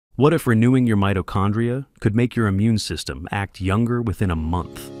What if renewing your mitochondria could make your immune system act younger within a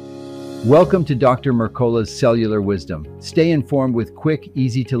month? Welcome to Dr. Mercola's Cellular Wisdom. Stay informed with quick,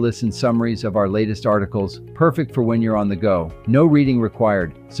 easy-to-listen summaries of our latest articles, perfect for when you're on the go. No reading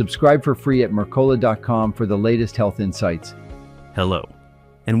required. Subscribe for free at mercola.com for the latest health insights. Hello,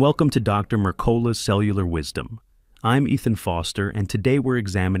 and welcome to Dr. Mercola's Cellular Wisdom. I'm Ethan Foster, and today we're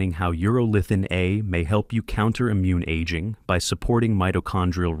examining how urolithin A may help you counter immune aging by supporting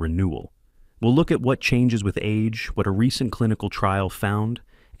mitochondrial renewal. We'll look at what changes with age, what a recent clinical trial found,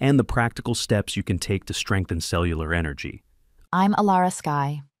 and the practical steps you can take to strengthen cellular energy. I'm Alara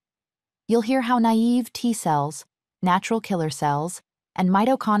Sky. You'll hear how naive T cells, natural killer cells, and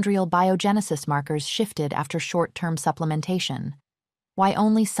mitochondrial biogenesis markers shifted after short-term supplementation, why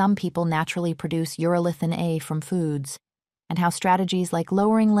only some people naturally produce urolithin A from foods, and how strategies like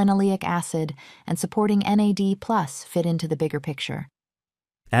lowering linoleic acid and supporting NAD+ fit into the bigger picture.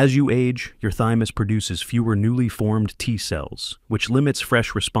 As you age, your thymus produces fewer newly formed T cells, which limits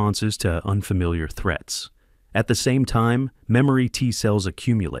fresh responses to unfamiliar threats. At the same time, memory T cells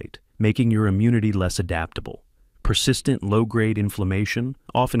accumulate, making your immunity less adaptable. Persistent low-grade inflammation,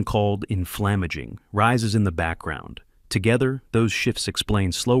 often called inflammaging, rises in the background. Together, those shifts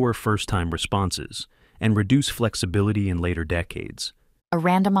explain slower first-time responses and reduce flexibility in later decades. A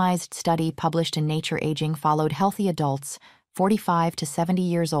randomized study published in Nature Aging followed healthy adults 45 to 70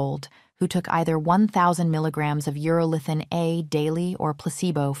 years old who took either 1,000 milligrams of urolithin A daily or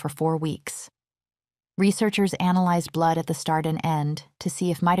placebo for 4 weeks. Researchers analyzed blood at the start and end to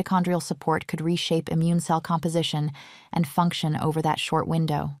see if mitochondrial support could reshape immune cell composition and function over that short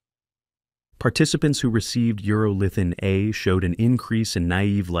window. Participants who received urolithin A showed an increase in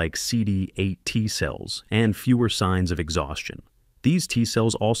naive-like CD8 T cells and fewer signs of exhaustion. These T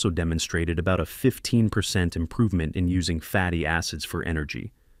cells also demonstrated about a 15% improvement in using fatty acids for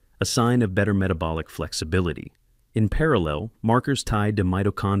energy, a sign of better metabolic flexibility. In parallel, markers tied to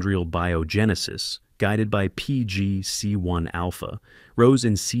mitochondrial biogenesis, guided by PGC1-alpha, rose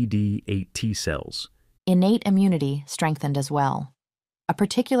in CD8 T cells. Innate immunity strengthened as well. A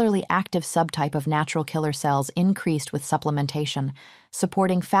particularly active subtype of natural killer cells increased with supplementation,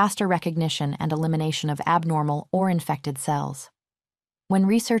 supporting faster recognition and elimination of abnormal or infected cells. When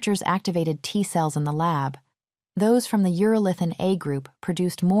researchers activated T cells in the lab, those from the urolithin A group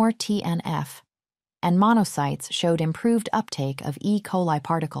produced more TNF, and monocytes showed improved uptake of E. coli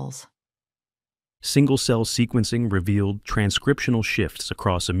particles. Single-cell sequencing revealed transcriptional shifts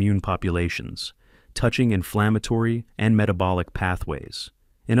across immune populations, touching inflammatory and metabolic pathways.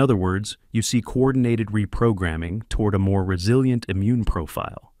 In other words, you see coordinated reprogramming toward a more resilient immune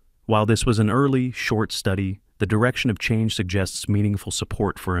profile. While this was an early, short study, the direction of change suggests meaningful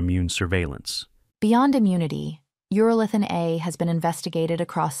support for immune surveillance. Beyond immunity, urolithin A has been investigated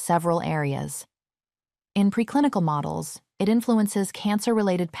across several areas. In preclinical models, it influences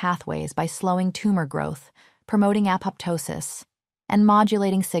cancer-related pathways by slowing tumor growth, promoting apoptosis, and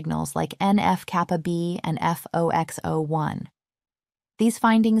modulating signals like NF-kappa B and FOXO1. These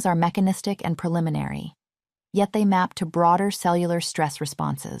findings are mechanistic and preliminary, yet they map to broader cellular stress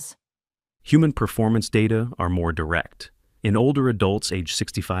responses. Human performance data are more direct. In older adults aged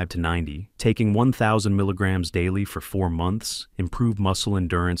 65 to 90, taking 1,000 milligrams daily for 4 months improved muscle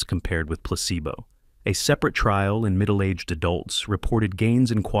endurance compared with placebo. A separate trial in middle-aged adults reported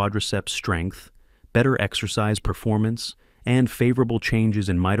gains in quadriceps strength, better exercise performance, and favorable changes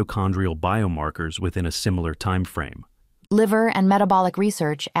in mitochondrial biomarkers within a similar time frame. Liver and metabolic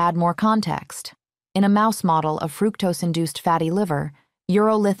research add more context. In a mouse model of fructose-induced fatty liver,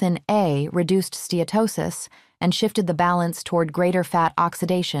 urolithin A reduced steatosis and shifted the balance toward greater fat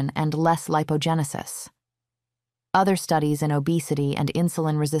oxidation and less lipogenesis. Other studies in obesity and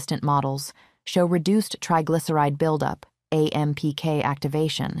insulin-resistant models show reduced triglyceride buildup, AMPK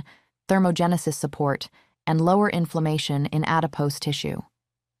activation, thermogenesis support, and lower inflammation in adipose tissue.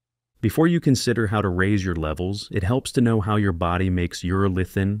 Before you consider how to raise your levels, it helps to know how your body makes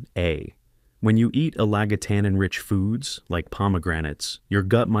urolithin A. When you eat alagatanin-rich foods, like pomegranates, your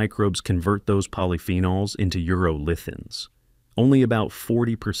gut microbes convert those polyphenols into urolithins. Only about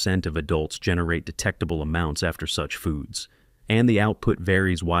 40% of adults generate detectable amounts after such foods, and the output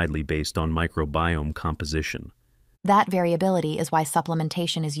varies widely based on microbiome composition. That variability is why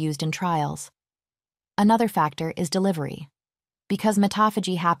supplementation is used in trials. Another factor is delivery. Because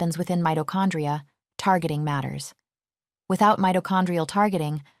mitophagy happens within mitochondria, targeting matters. Without mitochondrial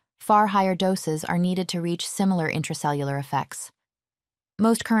targeting, far higher doses are needed to reach similar intracellular effects.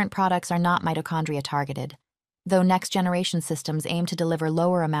 Most current products are not mitochondria targeted, though next-generation systems aim to deliver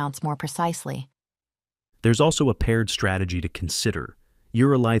lower amounts more precisely. There's also a paired strategy to consider.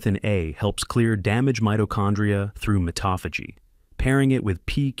 Urolithin A helps clear damaged mitochondria through mitophagy. Pairing it with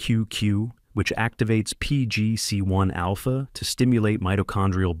PQQ, which activates PGC1 alpha to stimulate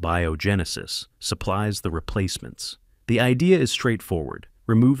mitochondrial biogenesis, supplies the replacements. The idea is straightforward.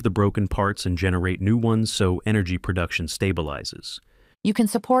 Remove the broken parts and generate new ones so energy production stabilizes. You can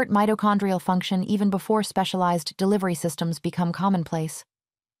support mitochondrial function even before specialized delivery systems become commonplace.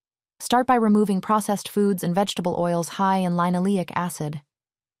 Start by removing processed foods and vegetable oils high in linoleic acid.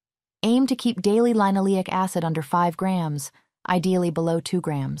 Aim to keep daily linoleic acid under 5 grams, ideally below 2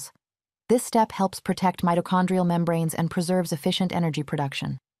 grams. This step helps protect mitochondrial membranes and preserves efficient energy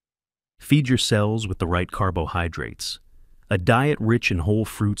production. Feed your cells with the right carbohydrates. A diet rich in whole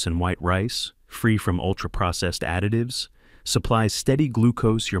fruits and white rice, free from ultra-processed additives, supplies steady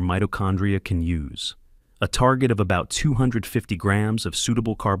glucose your mitochondria can use. A target of about 250 grams of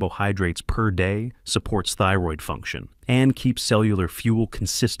suitable carbohydrates per day supports thyroid function and keeps cellular fuel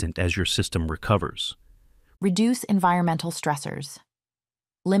consistent as your system recovers. Reduce environmental stressors.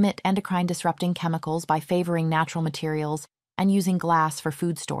 Limit endocrine-disrupting chemicals by favoring natural materials and using glass for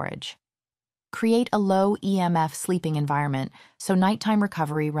food storage. Create a low EMF sleeping environment so nighttime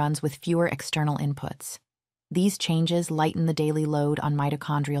recovery runs with fewer external inputs. These changes lighten the daily load on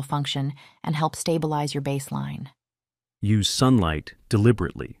mitochondrial function and help stabilize your baseline. Use sunlight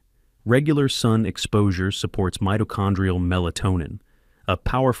deliberately. Regular sun exposure supports mitochondrial melatonin, a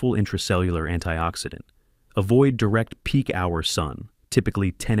powerful intracellular antioxidant. Avoid direct peak hour sun,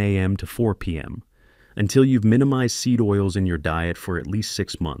 typically 10 a.m. to 4 p.m., until you've minimized seed oils in your diet for at least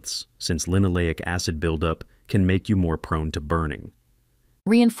 6 months, since linoleic acid buildup can make you more prone to burning.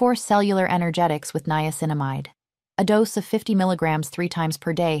 Reinforce cellular energetics with niacinamide. A dose of 50 milligrams 3 times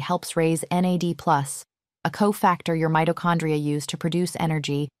per day helps raise NAD+, a cofactor your mitochondria use to produce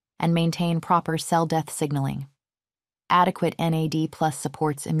energy and maintain proper cell death signaling. Adequate NAD+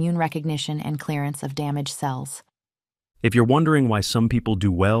 supports immune recognition and clearance of damaged cells. If you're wondering why some people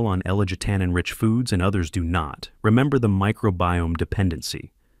do well on L-arginine-rich foods and others do not, remember the microbiome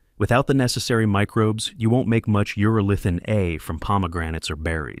dependency. Without the necessary microbes, you won't make much urolithin A from pomegranates or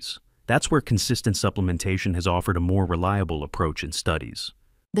berries. That's where consistent supplementation has offered a more reliable approach in studies.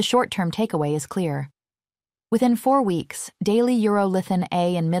 The short-term takeaway is clear. Within 4 weeks, daily urolithin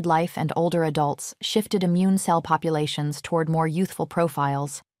A in midlife and older adults shifted immune cell populations toward more youthful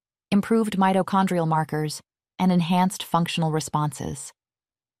profiles, improved mitochondrial markers, and enhanced functional responses.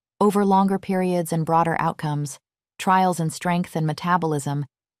 Over longer periods and broader outcomes, trials in strength and metabolism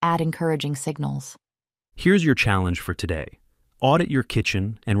add encouraging signals. Here's your challenge for today. Audit your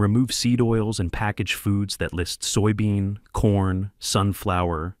kitchen and remove seed oils and packaged foods that list soybean, corn,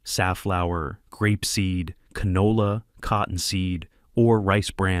 sunflower, safflower, grapeseed, canola, cottonseed, or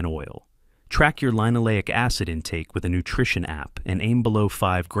rice bran oil. Track your linoleic acid intake with a nutrition app and aim below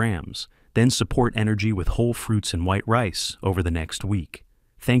 5 grams, then support energy with whole fruits and white rice over the next week.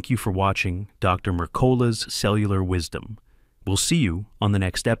 Thank you for watching Dr. Mercola's Cellular Wisdom. We'll see you on the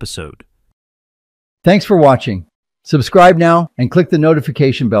next episode. Thanks for watching. Subscribe now and click the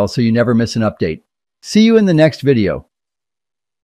notification bell so you never miss an update. See you in the next video.